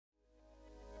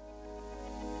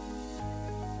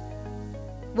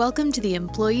Welcome to the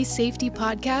Employee Safety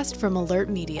Podcast from Alert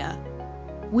Media.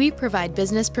 We provide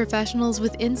business professionals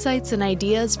with insights and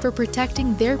ideas for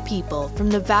protecting their people from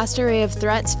the vast array of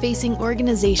threats facing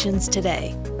organizations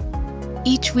today.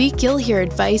 Each week, you'll hear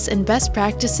advice and best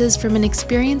practices from an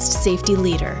experienced safety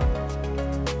leader.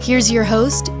 Here's your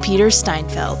host, Peter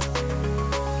Steinfeld.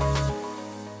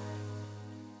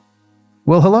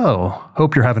 Well, hello.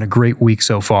 Hope you're having a great week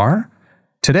so far.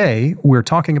 Today, we're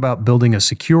talking about building a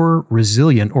secure,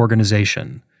 resilient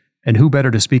organization. And who better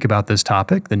to speak about this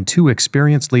topic than two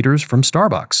experienced leaders from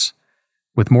Starbucks?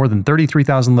 With more than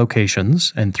 33,000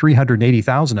 locations and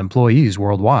 380,000 employees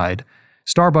worldwide,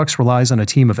 Starbucks relies on a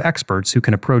team of experts who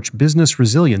can approach business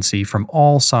resiliency from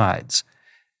all sides.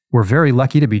 We're very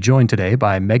lucky to be joined today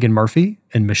by Megan Murphy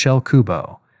and Michelle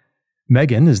Kubo.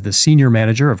 Megan is the Senior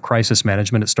Manager of Crisis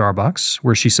Management at Starbucks,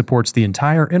 where she supports the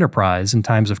entire enterprise in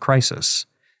times of crisis.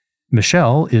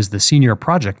 Michelle is the Senior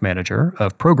Project Manager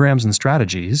of Programs and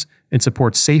Strategies and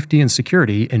supports safety and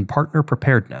security in partner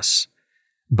preparedness.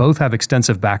 Both have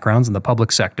extensive backgrounds in the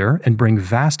public sector and bring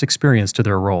vast experience to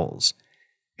their roles.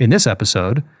 In this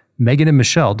episode, Megan and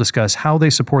Michelle discuss how they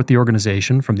support the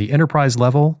organization from the enterprise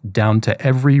level down to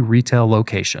every retail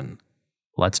location.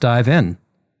 Let's dive in.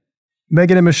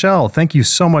 Megan and Michelle, thank you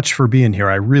so much for being here.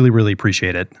 I really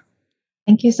appreciate it.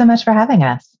 Thank you so much for having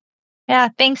us. Yeah,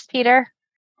 thanks, Peter.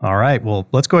 All right, well,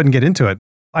 let's go ahead and get into it.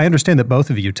 I understand that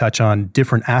both of you touch on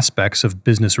different aspects of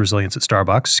business resilience at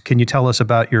Starbucks. Can you tell us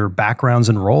about your backgrounds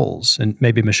and roles? And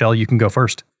maybe, Michelle, you can go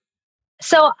first.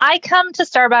 So I come to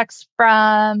Starbucks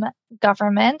from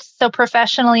government. So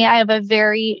professionally, I have a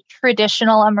very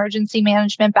traditional emergency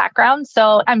management background.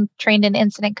 So I'm trained in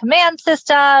incident command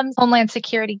systems, Homeland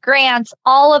Security grants,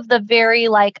 all of the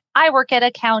I work at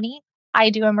a county, I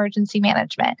do emergency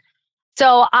management.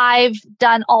 So I've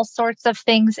done all sorts of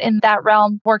things in that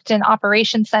realm, worked in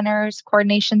operation centers,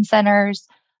 coordination centers,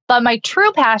 but my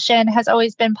true passion has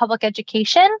always been public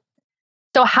education.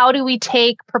 So how do we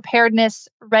take preparedness,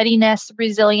 readiness,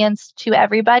 resilience to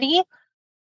everybody?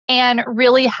 And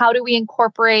really, how do we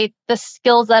incorporate the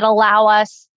skills that allow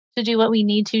us to do what we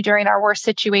need to during our worst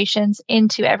situations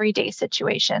into everyday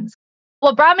situations?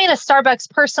 What brought me to Starbucks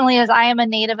personally is I am a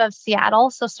native of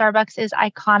Seattle. So Starbucks is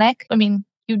iconic. I mean,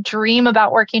 you dream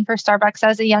about working for Starbucks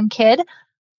as a young kid.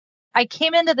 I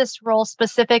came into this role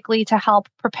specifically to help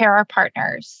prepare our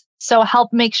partners. So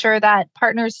help make sure that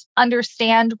partners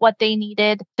understand what they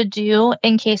needed to do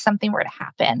in case something were to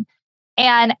happen.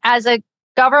 And as a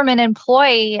government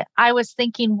employee, I was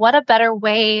thinking, what a better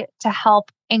way to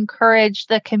help encourage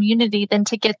the community than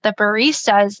to get the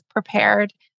baristas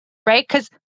prepared, right? Because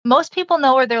most people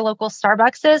know where their local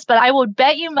Starbucks is, but I would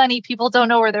bet you money people don't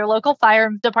know where their local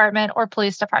fire department or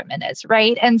police department is,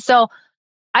 right? And so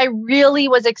I really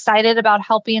was excited about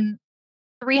helping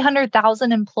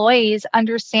 300,000 employees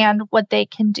understand what they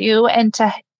can do and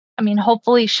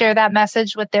hopefully share that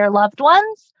message with their loved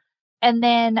ones. And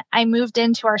then I moved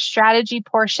into our strategy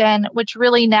portion, which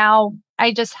really now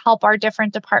I just help our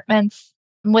different departments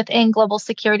within global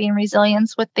security and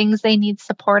resilience with things they need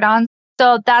support on.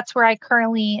 So that's where I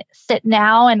currently sit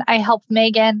now. And I help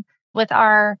Megan with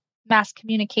our mass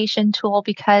communication tool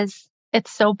because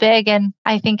it's so big and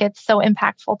I think it's so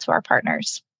impactful to our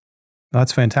partners.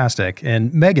 That's fantastic.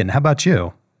 And Megan, how about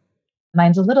you?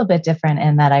 Mine's a little bit different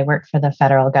in that I worked for the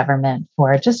federal government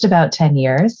for just about 10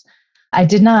 years. I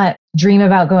did not dream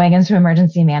about going into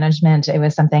emergency management. It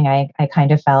was something I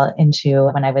kind of fell into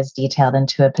when I was detailed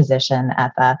into a position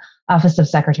at the Office of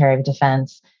Secretary of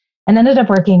Defense and ended up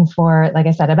working for, like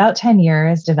I said, about 10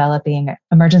 years, developing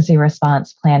emergency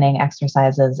response planning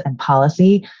exercises and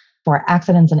policy for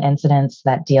accidents and incidents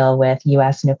that deal with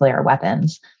U.S. nuclear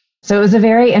weapons. So it was a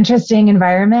very interesting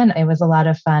environment. It was a lot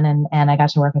of fun and I got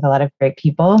to work with a lot of great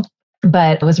people,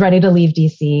 but I was ready to leave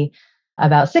DC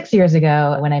about 6 years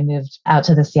ago when I moved out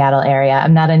to the Seattle area.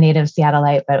 I'm not a native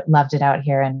Seattleite, but loved it out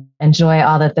here and enjoy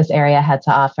all that this area had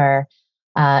to offer.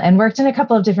 And worked in a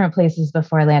couple of different places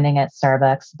before landing at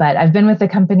Starbucks, but I've been with the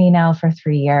company now for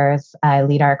 3 years. I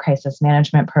lead our crisis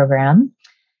management program.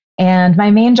 And my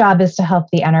main job is to help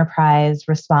the enterprise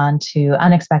respond to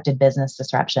unexpected business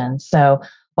disruptions. So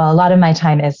while a lot of my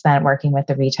time is spent working with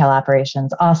the retail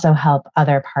operations, also help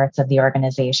other parts of the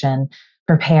organization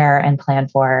prepare and plan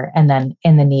for, and then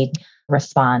in the need,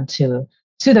 respond to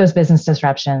those business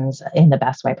disruptions in the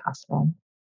best way possible.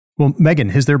 Well, Megan,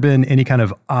 has there been any kind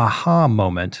of aha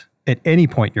moment at any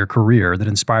point in your career that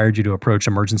inspired you to approach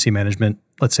emergency management,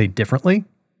 let's say, differently?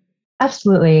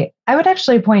 Absolutely. I would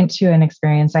actually point to an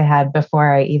experience I had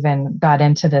before I even got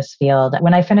into this field.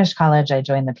 When I finished college, I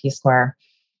joined the Peace Corps.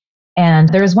 And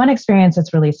there was one experience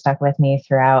that's really stuck with me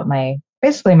throughout my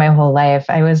basically my whole life.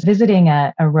 I was visiting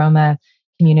a Roma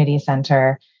community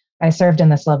center. I served in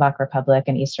the Slovak Republic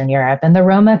in Eastern Europe, and the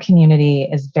Roma community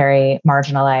is very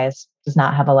marginalized, does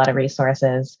not have a lot of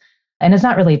resources, and is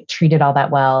not really treated all that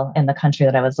well in the country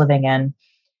that I was living in.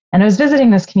 And I was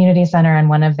visiting this community center, and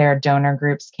one of their donor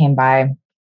groups came by,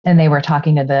 and they were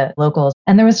talking to the locals.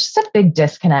 And there was just a big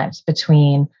disconnect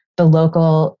between the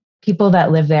local people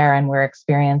that live there and were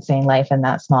experiencing life in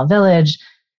that small village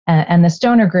and this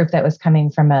donor group that was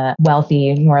coming from a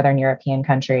wealthy Northern European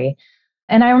country.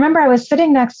 And I remember I was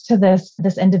sitting next to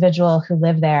this individual who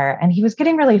lived there, and he was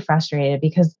getting really frustrated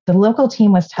because the local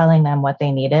team was telling them what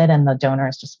they needed and the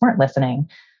donors just weren't listening.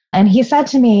 And he said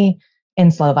to me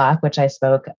in Slovak, which I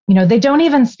spoke, they don't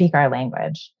even speak our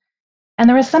language. And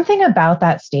there was something about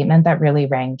that statement that really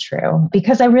rang true,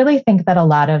 because I really think that a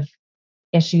lot of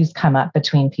issues come up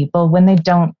between people when they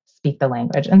don't speak the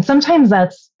language. And sometimes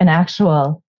that's an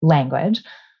actual language.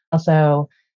 Also,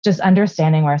 just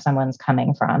understanding where someone's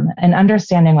coming from and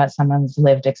understanding what someone's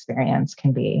lived experience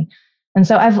can be. And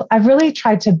so I've really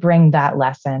tried to bring that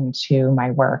lesson to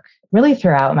my work really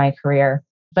throughout my career.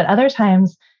 But other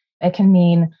times it can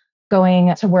mean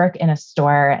going to work in a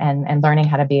store and learning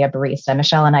how to be a barista.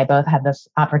 Michelle and I both had this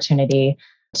opportunity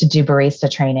to do barista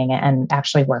training and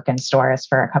actually work in stores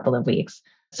for a couple of weeks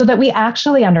so that we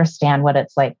actually understand what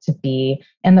it's like to be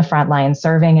in the front line,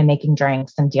 serving and making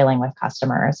drinks and dealing with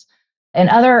customers. In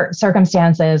other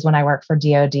circumstances, when I work for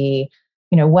DoD,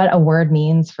 what a word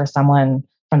means for someone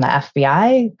from the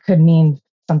FBI could mean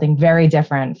something very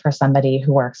different for somebody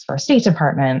who works for State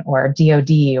Department or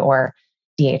DoD or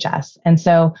DHS. And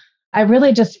so I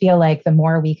really just feel like the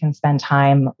more we can spend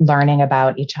time learning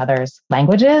about each other's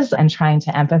languages and trying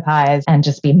to empathize and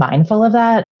just be mindful of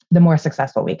that, the more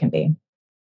successful we can be.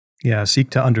 Yeah, seek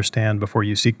to understand before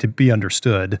you seek to be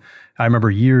understood. I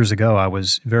remember years ago, I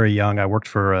was very young. I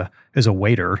worked as a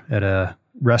waiter at a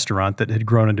restaurant that had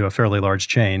grown into a fairly large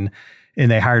chain, and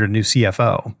they hired a new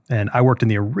CFO. And I worked in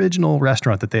the original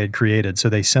restaurant that they had created. So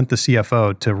they sent the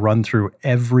CFO to run through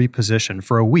every position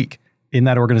for a week in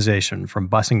that organization, from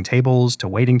bussing tables to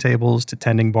waiting tables to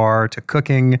tending bar to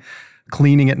cooking,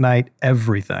 cleaning at night,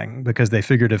 everything, because they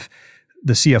figured if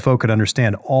the CFO could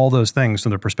understand all those things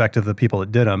from the perspective of the people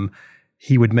that did them,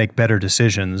 he would make better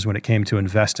decisions when it came to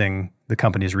investing the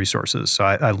company's resources. So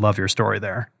I love your story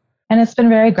there. And it's been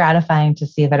very gratifying to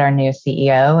see that our new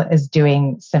CEO is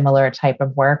doing similar type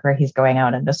of work where he's going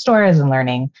out into stores and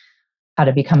learning how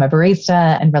to become a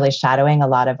barista and really shadowing a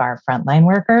lot of our frontline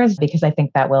workers, because I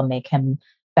think that will make him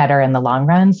better in the long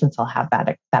run since he'll have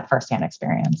that firsthand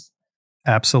experience.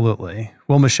 Absolutely.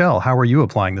 Well, Michelle, how are you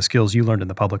applying the skills you learned in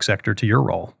the public sector to your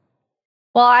role?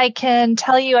 Well, I can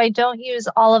tell you I don't use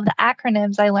all of the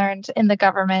acronyms I learned in the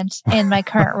government in my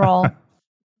current role.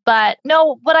 But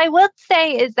no, what I would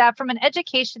say is that from an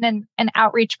education and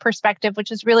outreach perspective,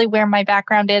 which is really where my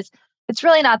background is, it's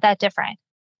really not that different.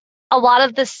 A lot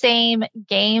of the same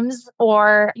games,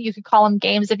 or you could call them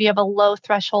games if you have a low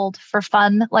threshold for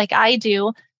fun like I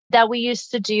do, that we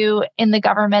used to do in the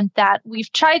government that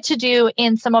we've tried to do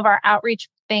in some of our outreach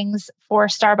things for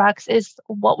Starbucks is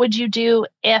what would you do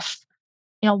if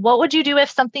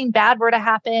something bad were to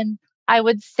happen? I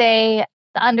would say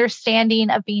the understanding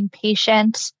of being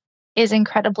patient is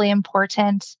incredibly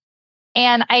important.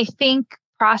 And I think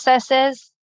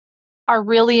processes are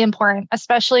really important,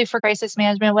 especially for crisis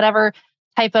management, whatever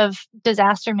type of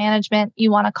disaster management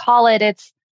you want to call it.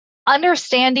 It's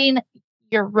understanding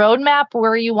your roadmap,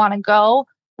 where you want to go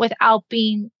without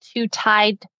being too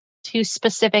tied to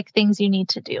specific things you need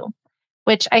to do,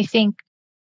 which I think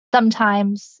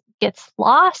sometimes gets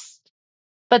lost.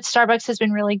 But Starbucks has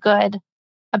been really good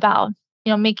about,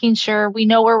 making sure we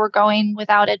know where we're going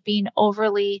without it being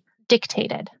overly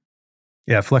dictated.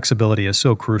 Yeah, flexibility is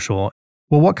so crucial.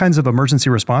 Well, what kinds of emergency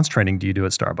response training do you do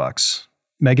at Starbucks?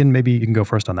 Megan, maybe you can go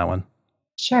first on that one.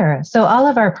 Sure. So all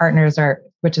of our partners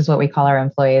which is what we call our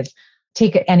employees,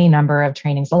 take any number of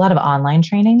trainings, a lot of online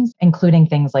trainings, including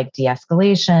things like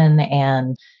de-escalation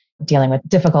and dealing with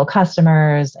difficult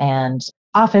customers and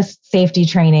office safety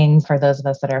trainings for those of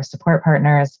us that are support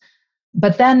partners.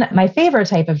 But then my favorite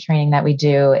type of training that we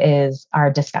do is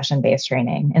our discussion-based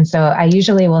training. And so I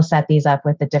usually will set these up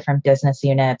with the different business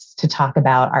units to talk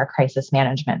about our crisis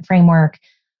management framework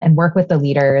and work with the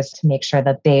leaders to make sure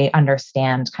that they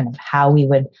understand kind of how we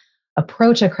would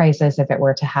approach a crisis if it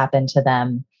were to happen to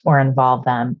them or involve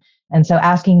them. And so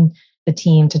asking the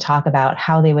team to talk about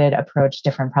how they would approach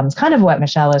different problems, kind of what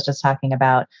Michelle was just talking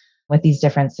about with these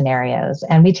different scenarios.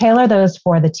 And we tailor those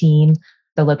for the team,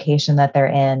 the location that they're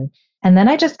in. And then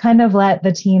I just kind of let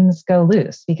the teams go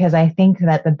loose because I think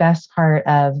that the best part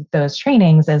of those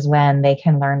trainings is when they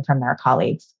can learn from their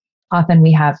colleagues. Often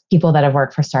we have people that have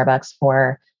worked for Starbucks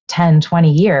for 10,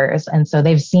 20 years. And so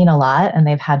they've seen a lot and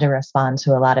they've had to respond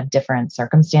to a lot of different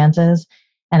circumstances.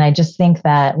 And I just think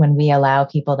that when we allow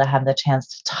people to have the chance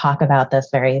to talk about this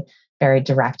very, very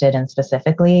directed and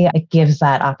specifically, it gives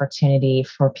that opportunity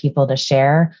for people to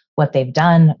share what they've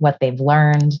done, what they've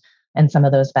learned, and some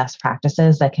of those best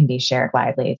practices that can be shared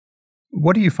widely.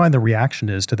 What do you find the reaction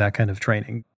is to that kind of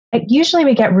training? Usually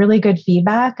we get really good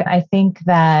feedback. I think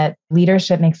that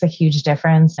leadership makes a huge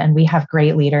difference, and we have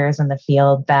great leaders in the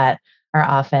field that are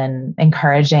often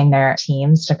encouraging their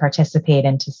teams to participate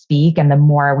and to speak. And the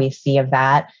more we see of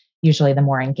that, usually the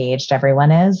more engaged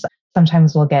everyone is.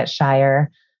 Sometimes we'll get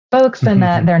shyer folks and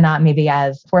that they're not maybe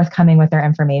as forthcoming with their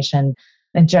information.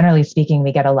 And generally speaking,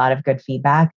 we get a lot of good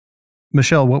feedback.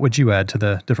 Michelle, what would you add to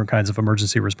the different kinds of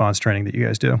emergency response training that you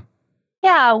guys do?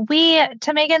 Yeah,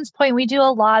 to Megan's point, we do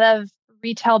a lot of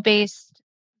retail-based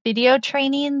video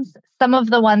trainings. Some of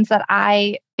the ones that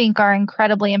I think are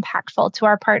incredibly impactful to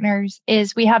our partners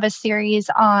is we have a series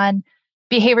on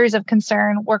behaviors of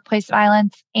concern, workplace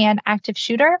violence, and active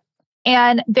shooter.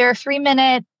 And they're 3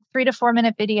 to 4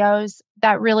 minute videos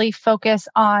that really focus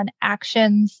on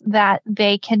actions that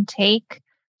they can take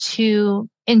to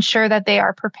ensure that they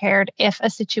are prepared if a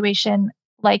situation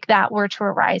like that were to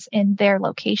arise in their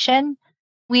location.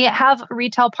 We have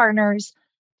retail partners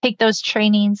take those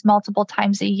trainings multiple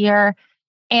times a year.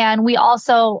 And we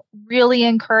also really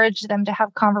encourage them to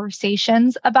have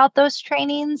conversations about those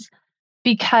trainings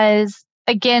because,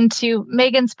 again, to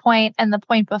Megan's point and the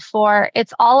point before,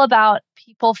 it's all about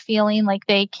people feeling like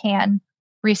they can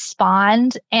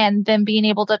respond and then being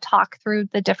able to talk through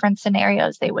the different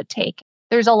scenarios they would take.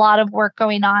 There's a lot of work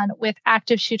going on with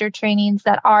active shooter trainings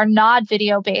that are not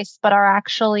video-based, but are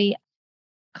actually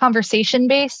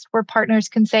conversation-based, where partners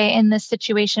can say, in this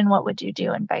situation, what would you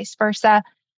do, and vice versa.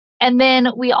 And then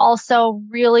we also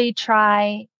really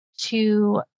try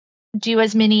to do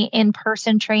as many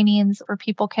in-person trainings where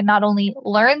people can not only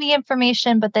learn the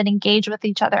information, but then engage with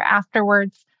each other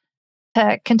afterwards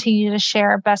to continue to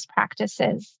share best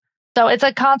practices. So it's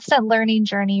a constant learning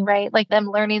journey, right? Like them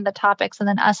learning the topics and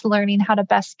then us learning how to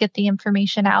best get the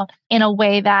information out in a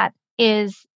way that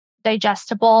is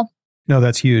digestible. No,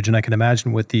 that's huge. And I can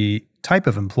imagine with the type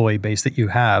of employee base that you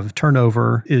have,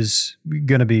 turnover is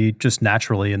going to be just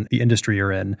naturally in the industry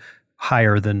you're in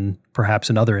higher than perhaps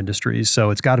in other industries. So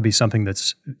it's got to be something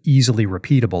that's easily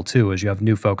repeatable too, as you have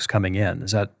new folks coming in.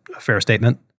 Is that a fair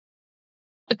statement?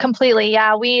 Completely.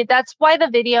 Yeah. That's why the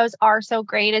videos are so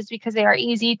great, is because they are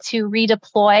easy to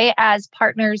redeploy as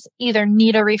partners either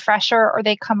need a refresher or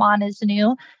they come on as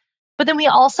new. But then we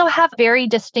also have very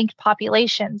distinct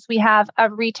populations. We have a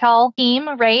retail team,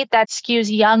 right, that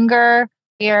skews younger,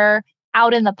 they're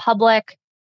out in the public.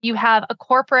 You have a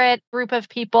corporate group of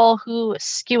people who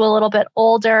skew a little bit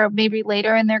older, maybe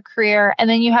later in their career. And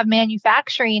then you have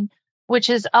manufacturing, which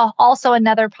is also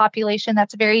another population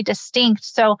that's very distinct.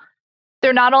 So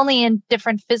they're not only in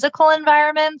different physical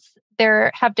environments, they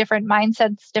have different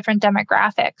mindsets, different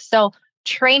demographics. So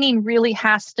training really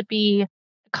has to be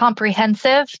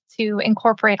comprehensive to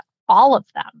incorporate all of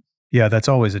them. Yeah, that's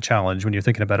always a challenge when you're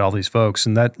thinking about all these folks.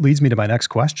 And that leads me to my next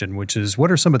question, which is, what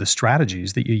are some of the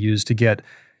strategies that you use to get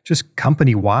just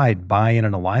company-wide buy-in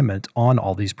and alignment on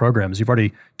all these programs? You've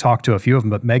already talked to a few of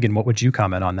them, but Megan, what would you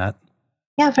comment on that?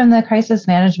 Yeah, from the crisis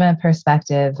management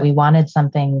perspective, we wanted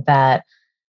something that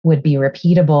would be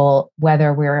repeatable,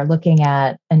 whether we're looking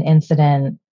at an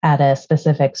incident at a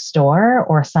specific store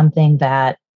or something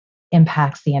that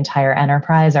impacts the entire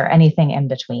enterprise or anything in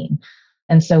between.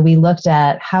 And so we looked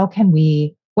at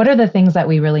what are the things that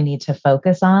we really need to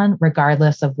focus on,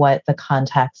 regardless of what the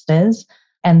context is?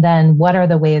 And then what are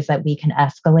the ways that we can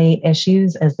escalate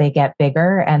issues as they get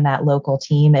bigger and that local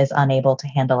team is unable to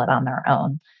handle it on their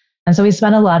own? And so we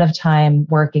spent a lot of time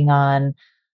working on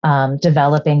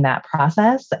developing that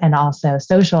process and also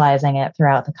socializing it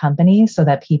throughout the company so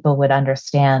that people would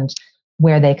understand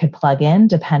where they could plug in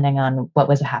depending on what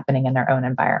was happening in their own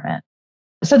environment.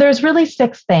 So there's really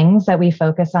 6 things that we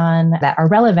focus on that are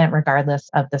relevant regardless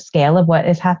of the scale of what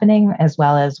is happening, as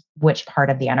well as which part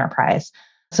of the enterprise.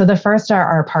 So the first are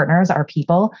our partners, our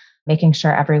people, making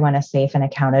sure everyone is safe and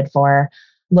accounted for,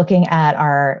 looking at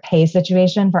our pay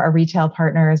situation for our retail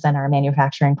partners and our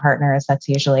manufacturing partners. That's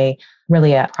usually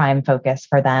really a prime focus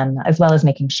for them, as well as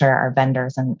making sure our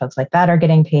vendors and folks like that are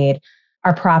getting paid.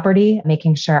 Our property,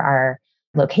 making sure our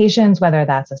locations, whether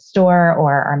that's a store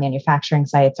or our manufacturing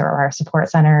sites or our support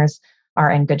centers, are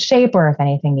in good shape, or if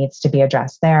anything needs to be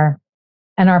addressed there.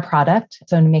 and our product.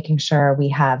 So making sure we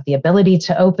have the ability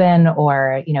to open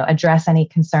or, address any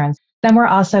concerns. Then we're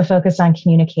also focused on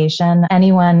communication.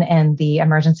 Anyone in the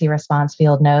emergency response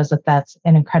field knows that that's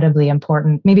an incredibly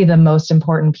important, maybe the most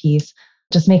important piece,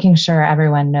 just making sure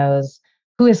everyone knows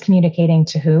who is communicating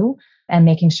to who and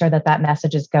making sure that that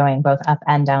message is going both up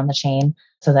and down the chain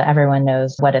so that everyone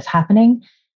knows what is happening.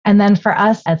 And then for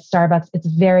us at Starbucks, it's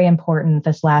very important.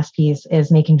 This last piece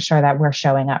is making sure that we're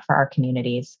showing up for our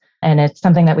communities. And it's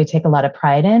something that we take a lot of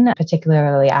pride in,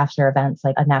 particularly after events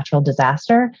like a natural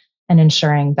disaster, and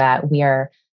ensuring that we are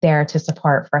there to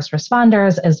support first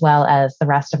responders as well as the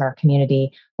rest of our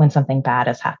community when something bad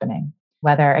is happening.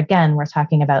 Whether, again, we're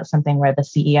talking about something where the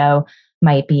CEO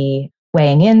might be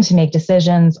weighing in to make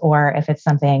decisions, or if it's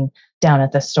something down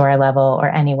at the store level or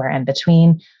anywhere in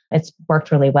between, it's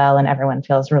worked really well and everyone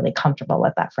feels really comfortable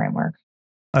with that framework.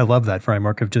 I love that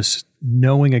framework of just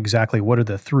knowing exactly what are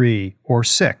the 3 or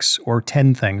 6 or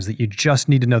 10 things that you just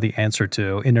need to know the answer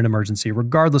to in an emergency,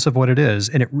 regardless of what it is.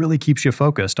 And it really keeps you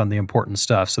focused on the important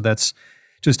stuff. So that's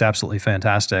just absolutely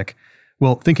fantastic.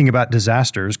 Well, thinking about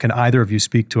disasters, can either of you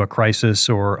speak to a crisis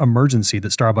or emergency that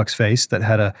Starbucks faced that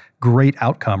had a great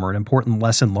outcome or an important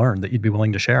lesson learned that you'd be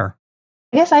willing to share?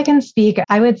 I guess I can speak.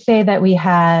 I would say that we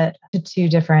had 2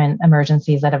 different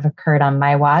emergencies that have occurred on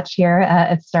my watch here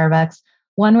at Starbucks.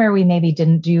 One where we maybe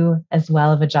didn't do as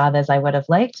well of a job as I would have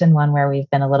liked, and one where we've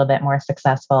been a little bit more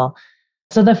successful.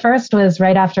 So the first was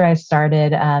right after I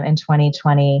started in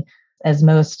 2020. As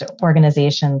most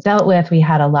organizations dealt with, we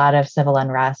had a lot of civil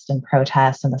unrest and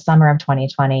protests in the summer of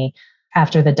 2020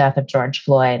 after the death of George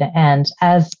Floyd. And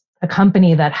as a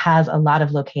company that has a lot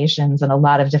of locations in a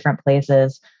lot of different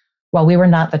places, while we were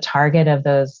not the target of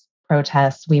those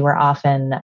protests, we were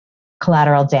often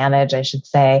collateral damage, I should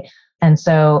say. And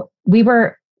so we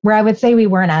were, where I would say we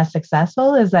weren't as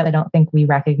successful is that I don't think we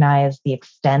recognized the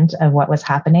extent of what was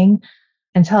happening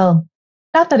until,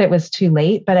 not that it was too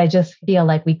late, but I just feel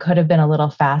like we could have been a little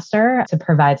faster to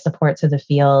provide support to the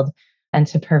field and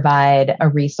to provide a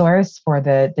resource for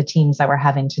the teams that were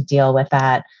having to deal with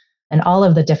that and all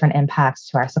of the different impacts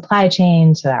to our supply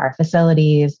chain, to our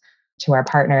facilities, to our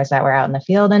partners that were out in the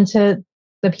field, and to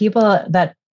the people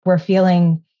that were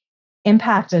feeling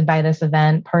impacted by this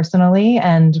event personally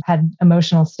and had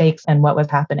emotional stakes in what was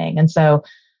happening. And so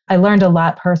I learned a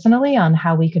lot personally on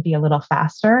how we could be a little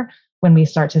faster when we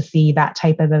start to see that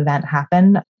type of event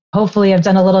happen. Hopefully I've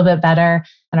done a little bit better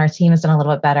and our team has done a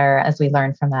little bit better as we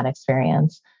learn from that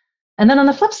experience. And then on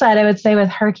the flip side, I would say with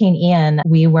Hurricane Ian,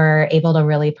 we were able to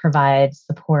really provide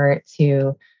support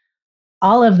to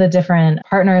all of the different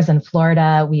partners in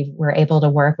Florida. We were able to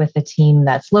work with the team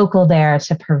that's local there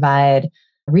to provide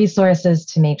resources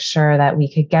to make sure that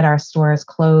we could get our stores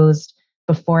closed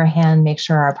beforehand, make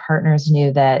sure our partners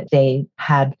knew that they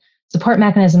had support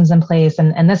mechanisms in place.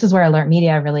 And this is where Alert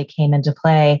Media really came into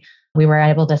play. We were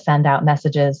able to send out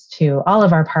messages to all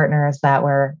of our partners that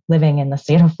were living in the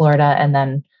state of Florida and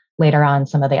then later on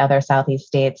some of the other Southeast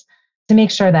states to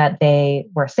make sure that they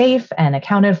were safe and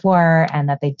accounted for and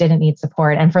that they didn't need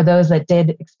support. And for those that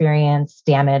did experience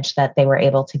damage, that they were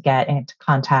able to get into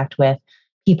contact with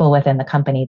people within the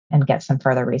company and get some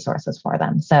further resources for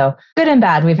them. So good and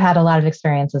bad. We've had a lot of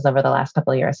experiences over the last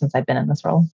couple of years since I've been in this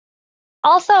role.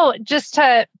 Also, just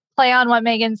to play on what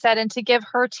Megan said and to give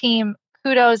her team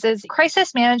kudos, is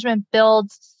crisis management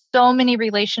builds so many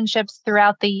relationships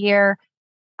throughout the year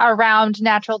around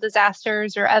natural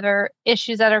disasters or other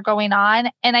issues that are going on.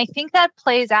 And I think that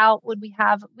plays out when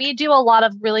we do a lot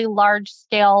of really large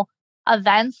scale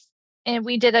events. And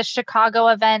we did a Chicago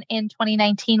event in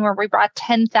 2019 where we brought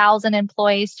 10,000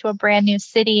 employees to a brand new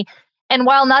city. And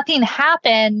while nothing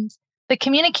happened, the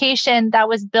communication that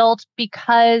was built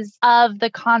because of the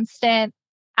constant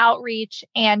outreach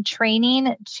and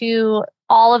training to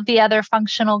all of the other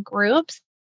functional groups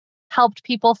helped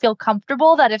people feel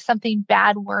comfortable that if something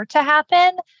bad were to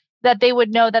happen, that they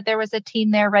would know that there was a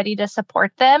team there ready to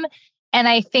support them. And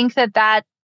I think that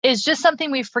is just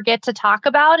something we forget to talk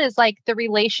about, is like the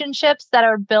relationships that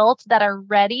are built that are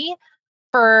ready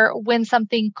for when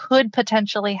something could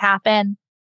potentially happen,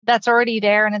 that's already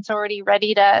there and it's already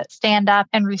ready to stand up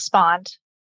and respond.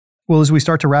 Well, as we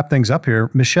start to wrap things up here,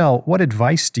 Michelle, what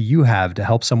advice do you have to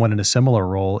help someone in a similar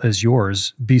role as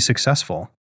yours be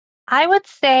successful? I would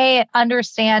say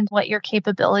understand what your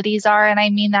capabilities are. And I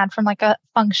mean that from like a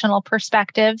functional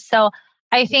perspective. So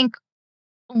I think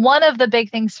one of the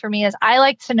big things for me is I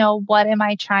like to know, what am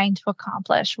I trying to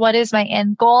accomplish? What is my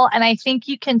end goal? And I think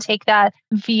you can take that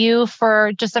view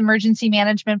for just emergency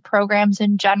management programs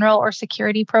in general or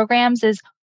security programs, is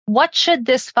what should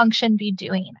this function be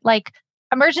doing? Like,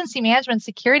 emergency management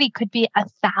security could be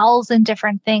 1,000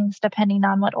 different things depending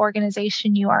on what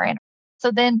organization you are in.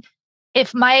 So then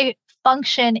if my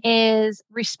function is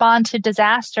respond to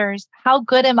disasters, how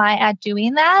good am I at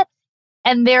doing that?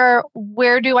 And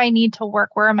where do I need to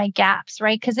work? Where are my gaps,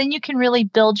 right? Because then you can really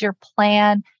build your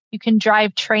plan. You can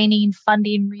drive training,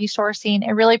 funding, resourcing.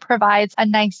 It really provides a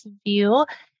nice view.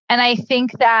 And I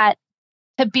think that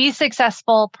to be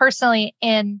successful personally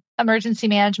in emergency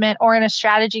management or in a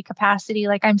strategy capacity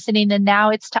like I'm sitting in now,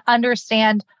 it's to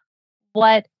understand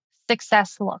what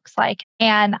success looks like.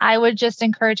 And I would just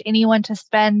encourage anyone to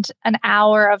spend an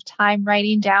hour of time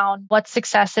writing down what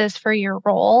success is for your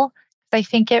role. I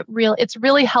think it's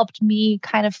really helped me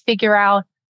kind of figure out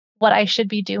what I should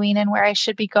be doing and where I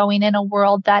should be going in a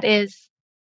world that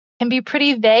can be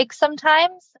pretty vague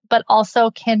sometimes, but also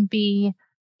can be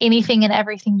anything and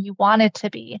everything you want it to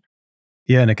be.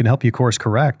 Yeah, and it can help you course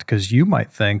correct because you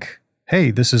might think,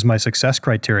 hey, this is my success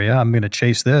criteria. I'm going to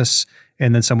chase this.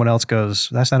 And then someone else goes,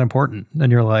 that's not important.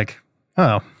 And you're like,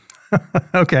 oh,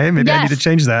 okay, maybe I need to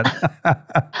change that.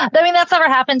 I mean, that's never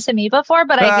happened to me before,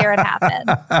 but I hear it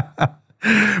happen.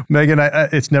 Megan,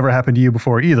 it's never happened to you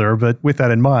before either. But with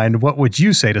that in mind, what would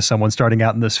you say to someone starting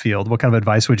out in this field? What kind of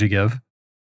advice would you give?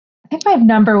 I think my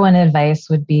number one advice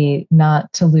would be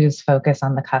not to lose focus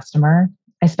on the customer.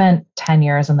 I spent 10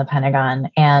 years in the Pentagon,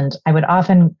 and I would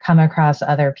often come across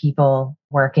other people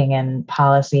working in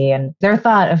policy, and their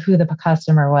thought of who the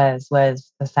customer was the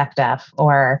SecDef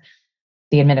or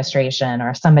the administration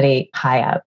or somebody high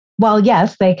up. While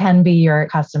yes, they can be your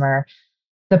customer,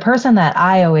 the person that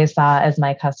I always saw as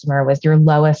my customer was your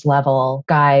lowest level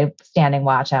guy standing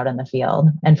watch out in the field.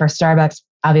 And for Starbucks,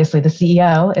 obviously the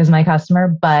CEO is my customer,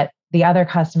 but the other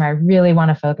customer I really want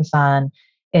to focus on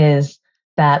is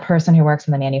that person who works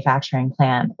in the manufacturing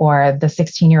plant or the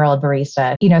 16-year-old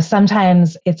barista.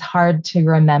 Sometimes it's hard to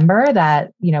remember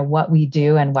that, what we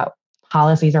do and what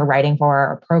policies are writing for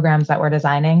or programs that we're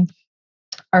designing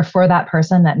are for that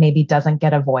person that maybe doesn't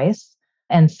get a voice.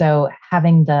 And so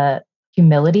having the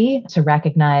humility to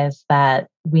recognize that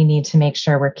we need to make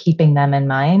sure we're keeping them in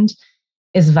mind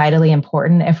is vitally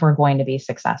important if we're going to be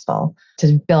successful.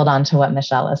 To build on to what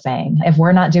Michelle was saying, if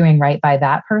we're not doing right by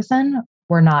that person,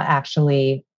 we're not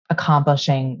actually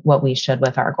accomplishing what we should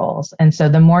with our goals. And so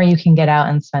the more you can get out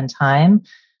and spend time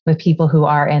with people who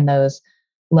are in those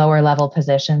lower level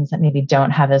positions that maybe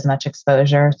don't have as much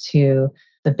exposure to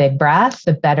the big brass,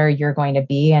 the better you're going to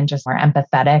be and just more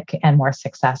empathetic and more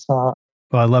successful.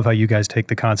 Well, I love how you guys take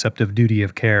the concept of duty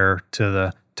of care to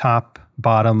the top,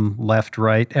 bottom, left,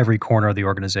 right, every corner of the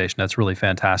organization. That's really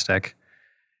fantastic.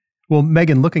 Well,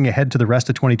 Megan, looking ahead to the rest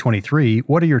of 2023,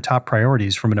 what are your top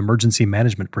priorities from an emergency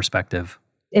management perspective?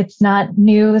 It's not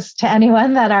news to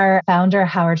anyone that our founder,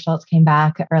 Howard Schultz, came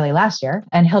back early last year,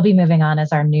 and he'll be moving on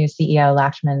as our new CEO,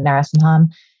 Lakshman Narasimhan,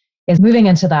 is moving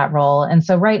into that role. And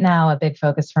so right now, a big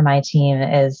focus for my team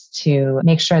is to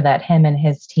make sure that him and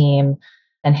his team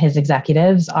and his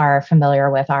executives are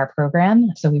familiar with our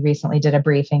program. So we recently did a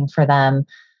briefing for them.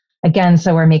 Again,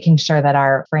 so we're making sure that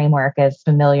our framework is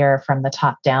familiar from the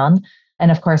top down.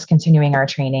 And of course, continuing our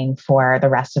training for the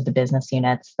rest of the business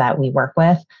units that we work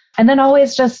with. And then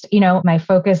always just, my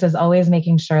focus is always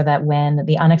making sure that when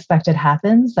the unexpected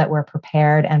happens, that we're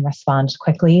prepared and respond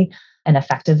quickly and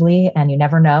effectively. And you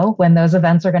never know when those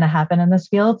events are going to happen in this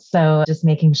field. So just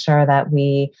making sure that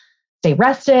we stay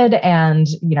rested and,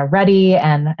 ready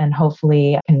and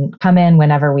hopefully can come in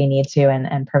whenever we need to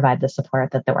and provide the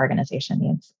support that the organization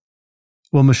needs.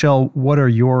 Well, Michelle, what are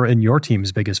your and your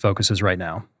team's biggest focuses right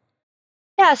now?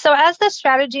 Yeah, so as the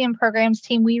strategy and programs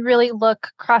team, we really look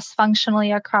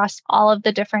cross-functionally across all of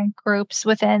the different groups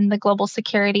within the global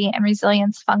security and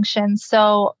resilience function.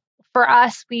 So for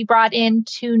us, we brought in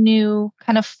 2 new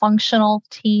kind of functional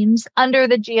teams under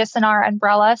the GSNR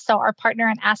umbrella. So our partner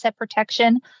in asset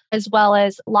protection, as well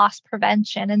as loss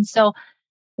prevention. And so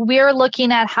we're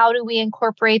looking at how do we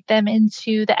incorporate them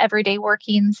into the everyday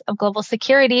workings of global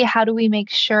security? How do we make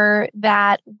sure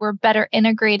that we're better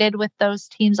integrated with those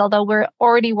teams? Although we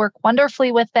already work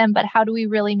wonderfully with them, but how do we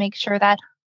really make sure that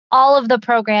all of the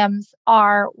programs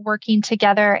are working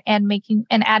together and making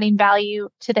and adding value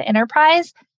to the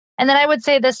enterprise? And then I would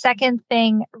say the second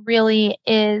thing really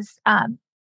is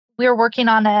we're working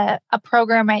on a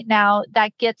program right now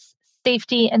that gets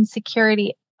safety and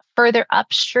security further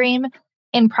upstream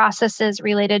in processes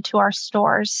related to our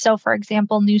stores. So for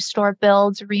example, new store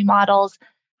builds, remodels,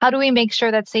 how do we make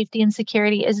sure that safety and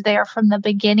security is there from the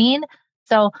beginning?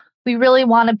 So we really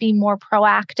want to be more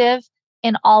proactive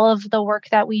in all of the work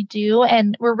that we do.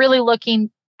 And we're really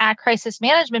looking at crisis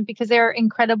management because they're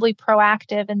incredibly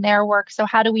proactive in their work. So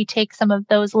how do we take some of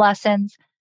those lessons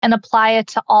and apply it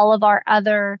to all of our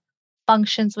other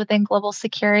functions within global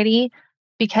security,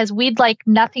 because we'd like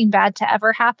nothing bad to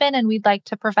ever happen. And we'd like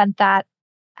to prevent that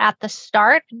at the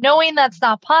start, knowing that's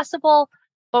not possible,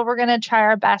 but we're going to try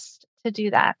our best to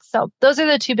do that. So those are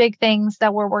the two big things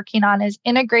that we're working on, is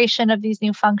integration of these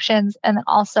new functions and then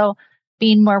also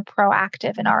being more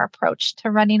proactive in our approach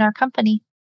to running our company.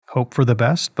 Hope for the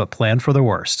best, but plan for the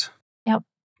worst. Yep.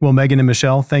 Well, Megan and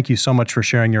Michelle, thank you so much for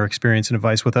sharing your experience and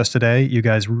advice with us today. You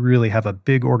guys really have a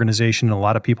big organization and a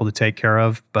lot of people to take care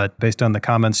of, but based on the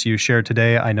comments you shared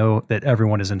today, I know that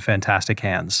everyone is in fantastic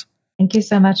hands. Thank you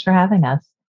so much for having us.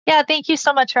 Yeah, thank you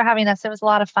so much for having us. It was a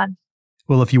lot of fun.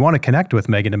 Well, if you want to connect with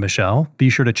Megan and Michelle, be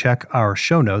sure to check our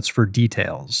show notes for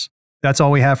details. That's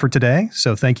all we have for today,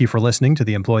 so thank you for listening to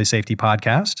the Employee Safety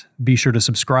Podcast. Be sure to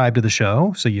subscribe to the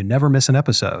show so you never miss an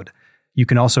episode. You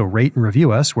can also rate and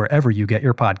review us wherever you get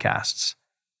your podcasts.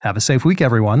 Have a safe week,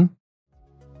 everyone.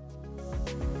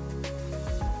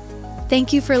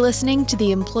 Thank you for listening to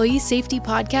the Employee Safety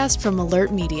Podcast from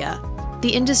Alert Media, the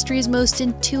industry's most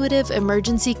intuitive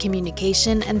emergency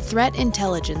communication and threat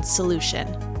intelligence solution.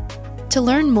 To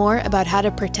learn more about how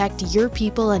to protect your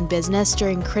people and business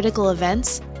during critical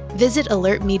events, visit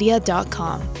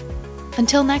alertmedia.com.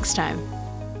 Until next time.